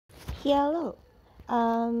Hello.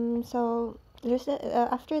 So there's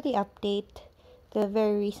after the update, the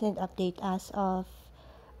very recent update as of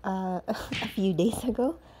a few days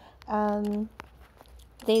ago, um,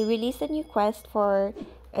 they released a new quest for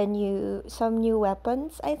some new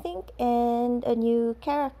weapons, I think, and a new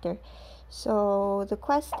character. So the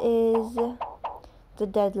quest is the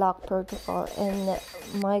Deadlock protocol, and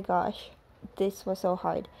my gosh, this was so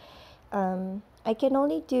hard. I can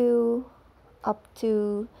only do up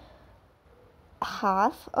to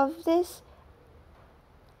half of this.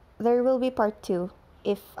 There will be part 2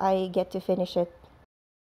 if I get to finish it.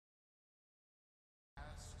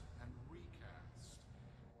 And recast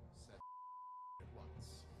said at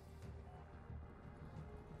once.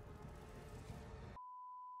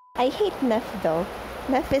 I hate Neff though.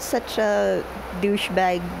 Neff is such a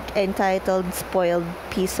douchebag, entitled, spoiled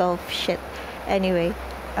piece of shit. Anyway,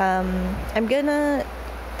 I'm gonna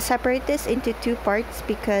separate this into 2 parts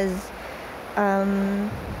because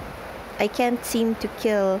um, I can't seem to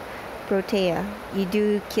kill Protea. You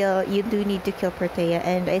do need to kill Protea,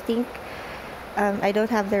 and I think I don't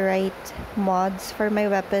have the right mods for my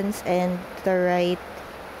weapons and the right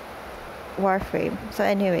Warframe. So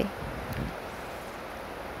anyway,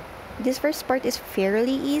 this first part is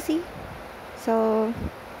fairly easy, so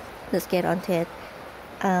let's get on to it.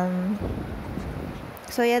 Um,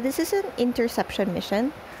 so yeah, this is an interception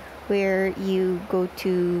mission where you go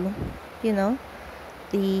to, you know,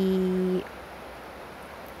 the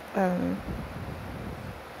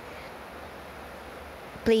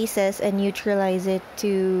places and neutralize it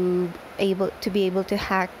to be able to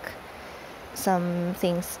hack some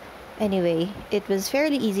things. Anyway, it was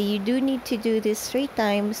fairly easy. You do need to do this 3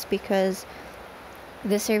 times because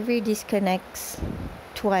the server disconnects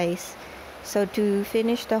twice. So to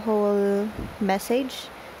finish the whole message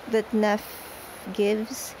that Neff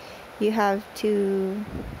gives, you have to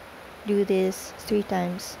do this 3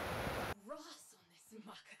 times. Ross on this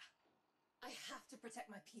mucker. I have to protect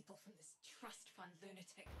my people from this trust fund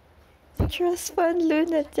lunatic. Trust fund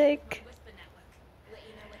lunatic. Whisper network. Let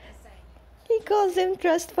you know what they're saying. He calls him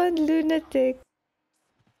trust fund lunatic.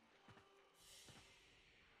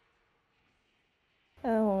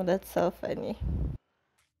 Oh, that's so funny.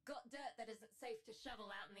 Got dirt that isn't safe to shovel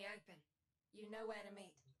out in the open. You know where to meet.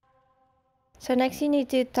 So next you need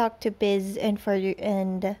to talk to Biz and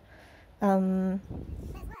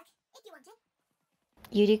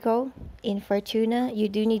Yuriko in Fortuna. You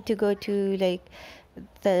do need to go to like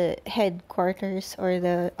the headquarters or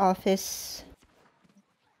the office.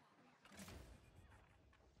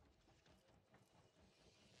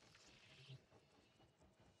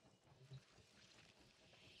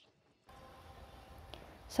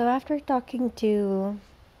 So after talking to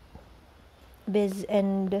Biz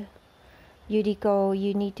and Yuriko,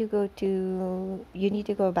 you need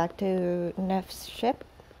to go back to Neff's ship.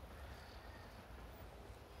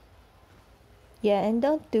 Yeah, and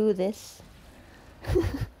don't do this.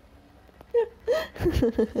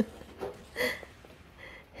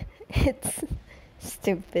 It's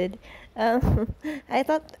stupid. I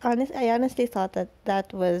honestly thought that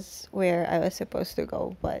that was where I was supposed to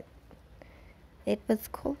go, but it was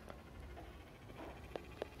cool.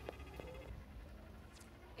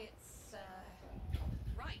 It's,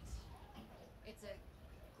 right. It's a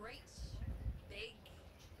great, big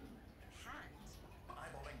hand.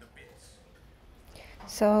 Eyeballing the bits.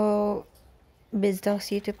 So Biz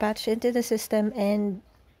tells you to patch into the system and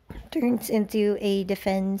turns into a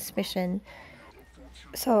defense mission.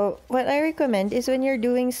 So what I recommend is when you're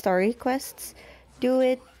doing story quests, do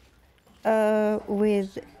it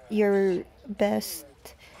with best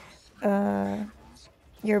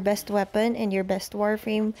your best weapon and your best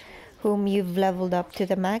Warframe whom you've leveled up to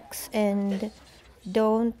the max, and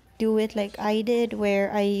don't do it like I did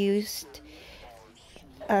where I used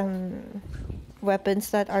weapons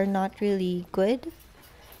that are not really good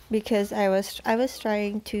because I was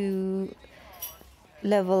trying to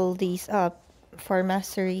level these up for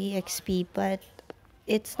mastery XP, but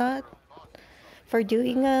it's not. For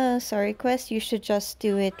doing a story quest, you should just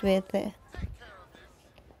do it with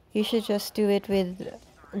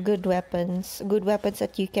good weapons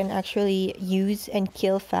that you can actually use and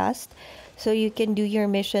kill fast, so you can do your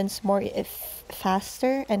missions more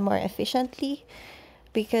faster and more efficiently.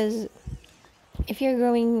 Because if you're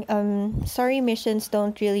going, story missions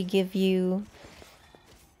don't really give you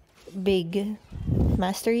big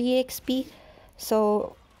mastery XP,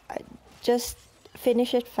 so just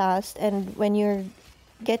finish it fast, and when you're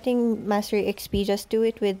getting mastery XP, just do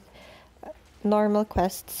it with normal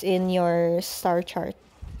quests in your star chart.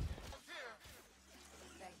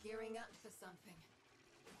 They're gearing up for something.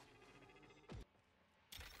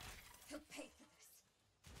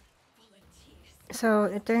 So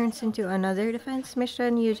it turns into another defense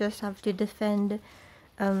mission. You just have to defend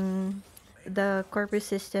the corpus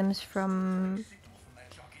systems from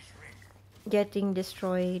getting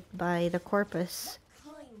destroyed by the corpus.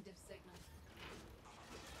 Kind of signal.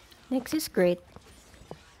 Next is great.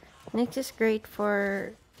 Next is great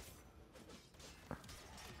for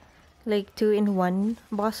like 2-in-1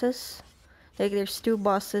 bosses. Like there's 2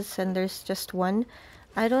 bosses and there's just one.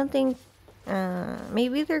 I don't think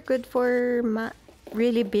maybe they're good for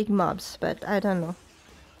really big mobs, but I don't know.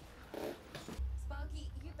 Sparky,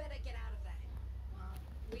 you better get out of there. Well,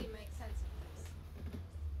 we make sense of this.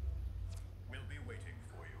 We'll be waiting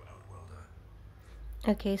for you, Outworlder.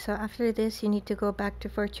 Okay, so after this you need to go back to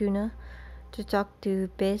Fortuna to talk to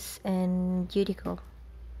Biz and Yuriko.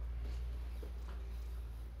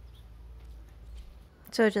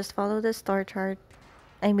 So just follow the star chart.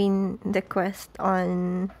 I mean the quest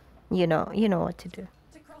on you know what to do.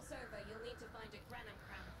 To cross over, you'll need to find a Garena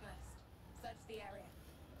crown first. Search the area.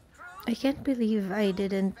 I can't believe I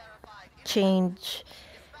didn't change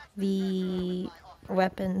the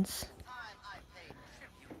weapons.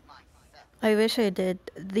 I wish I did.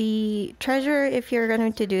 The treasure, if you're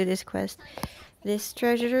going to do this quest, this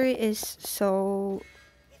treasure is so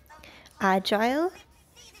agile,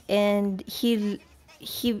 and he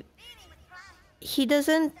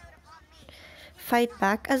doesn't fight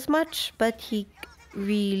back as much, but he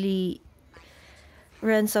really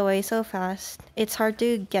runs away so fast. It's hard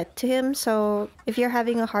to get to him, so if you're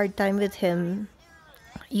having a hard time with him,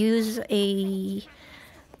 use a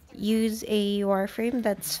Warframe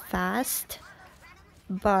that's fast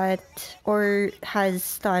or has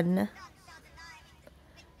stun.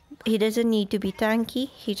 He doesn't need to be tanky,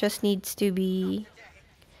 he just needs to be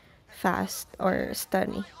fast or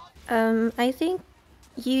stunny. I think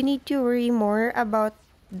you need to worry more about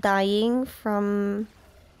dying from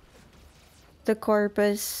the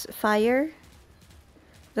corpus fire,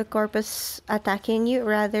 the corpus attacking you,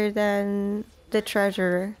 rather than the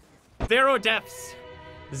treasurer. 0 deaths.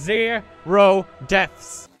 0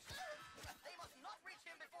 deaths.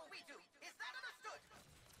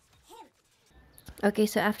 Okay,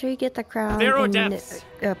 so after you get the crown 0 and deaths.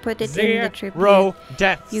 put it in the tribute, 0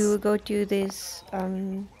 deaths. you go to this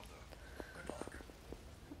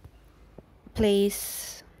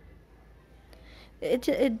place.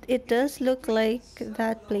 It does look like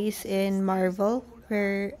that place in Marvel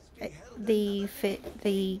where they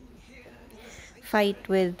fight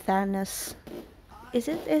with Thanos. Is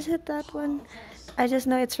it that one? I just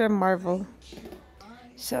know it's from Marvel.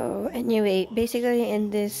 So anyway, basically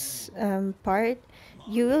in this part,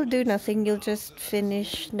 you will do nothing. You'll just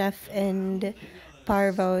finish Neff and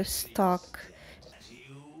Parvo's talk.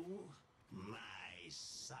 You, my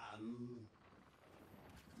son.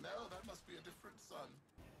 No, that must be a different son.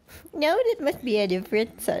 No, that must be a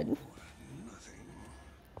different son.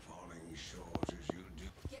 Falling short as you do.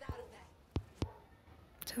 Get out of there.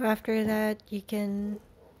 So after that, you can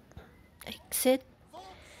exit.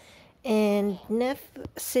 And Neff,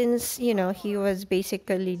 since he was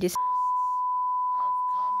basically this,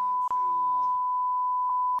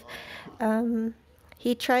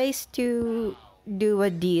 he tries to do a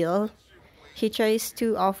deal. He tries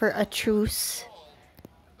to offer a truce.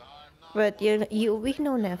 But we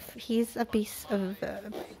know Neff. He's a piece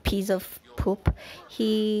of poop.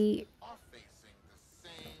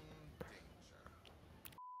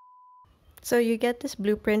 So you get this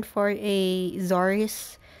blueprint for a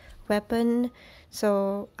Zoris weapon.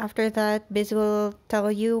 So after that, Biz will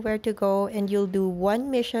tell you where to go, and you'll do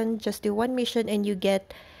one mission. Just do one mission and you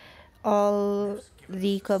get all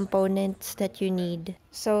the components that you need.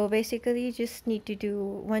 So basically you just need to do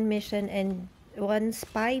one mission and one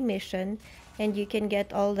spy mission, and you can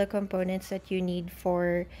get all the components that you need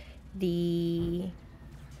for the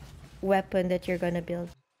weapon that you're gonna build.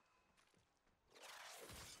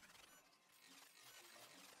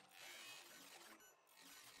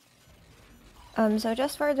 So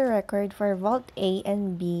just for the record, for Vault A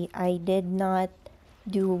and B, I did not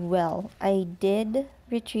do well. I did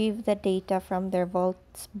retrieve the data from their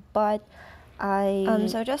vaults, but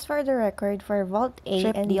so just for the record, for Vault A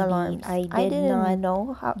and the B, alarms. I I did didn't not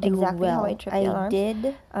know how do exactly well. how I tripped the alarms.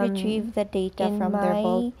 did retrieve the data in from their my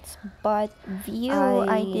vaults, but view,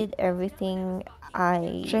 I did everything.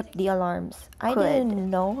 I Tripped the alarms. I could. didn't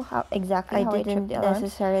know how exactly how I didn't tripped the alarms.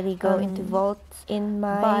 necessarily go into vaults in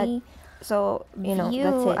my but so that's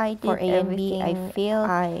it. I For did A and B, I everything failed.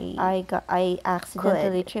 I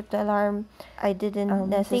accidentally tripped the alarm. I didn't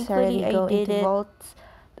necessarily thankfully go I did into it vaults,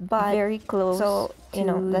 but very close So to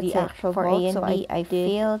that's the it. actual For vault, A and so B, I I did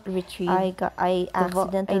failed. retrieve I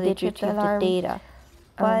accidentally did retrieved retrieve the the data.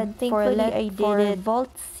 But thankfully I did it.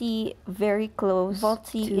 Vault C very close. Vault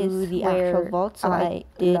C to is the actual vault, so I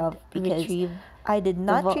did retrieve. I did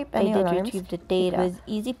not trip any alarms. Retrieve the data. It was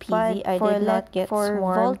easy peasy. I did not get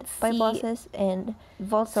swarmed by bosses, and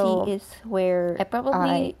Vault C is where I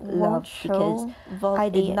probably won't show Vault I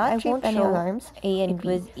did not trip any alarms. A and B.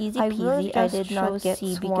 It was easy peasy. I did not get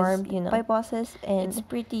swarmed by bosses, and it's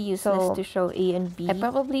pretty useless to show A and B. I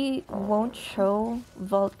probably won't show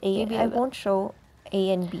Vault A. Maybe I won't show A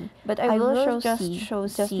and B, but I will just show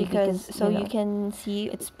C because so you can see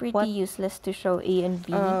it's pretty useless to show A and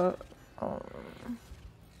B.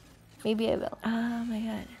 Maybe I will. Oh my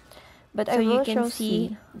god. But so I will show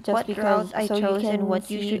C just because I chose and what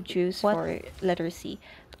you should choose for letter C.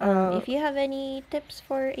 If you have any tips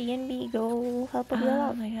for A and B, go help a girl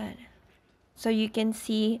out. Oh my god. So you can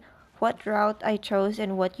see what route I chose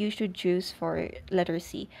and what you should choose for letter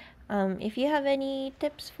C. If you have any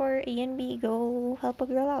tips for A and B, go help a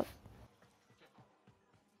girl out.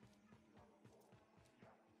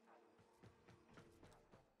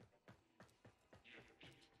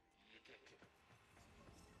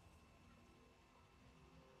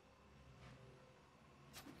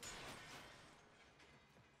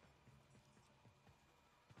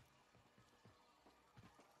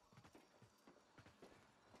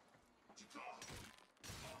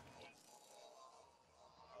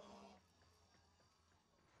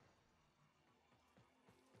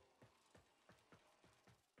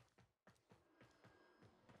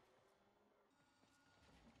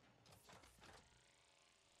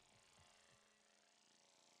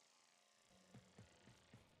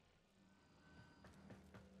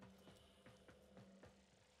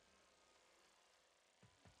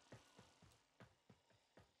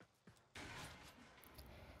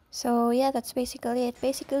 So yeah, that's basically it.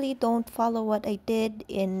 Basically, don't follow what I did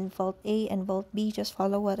in Vault A and Vault B. Just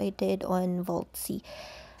follow what I did on Vault C.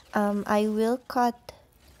 I will cut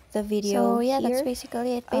the video. So yeah, here. That's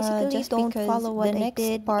basically it. Basically, just don't follow what I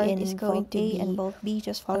did part in is going Vault A and Vault B.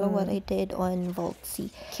 Just follow what I did on Vault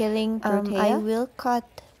C. Killing Protea. I will cut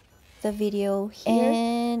the video here,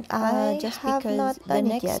 and I just have because not done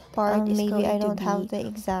the next it yet. Part is maybe I don't have the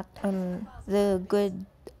exact the good.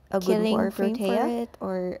 A good Warframe for it,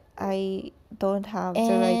 or I don't have the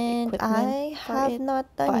right equipment I have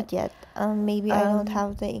not done it yet. Maybe I don't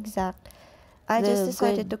have the exact. I just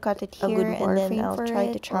decided to cut it here, and then I'll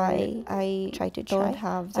try to try. I don't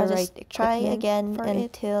have the right equipment. Try again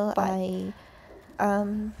until I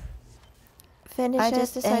finish it. I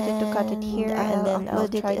just decided to cut it here, and then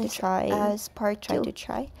I'll try to try as part 2.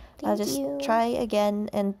 I'll just try again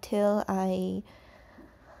until I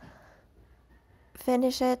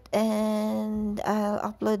finish it, and I'll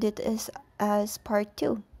upload it as part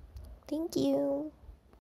 2. Thank you.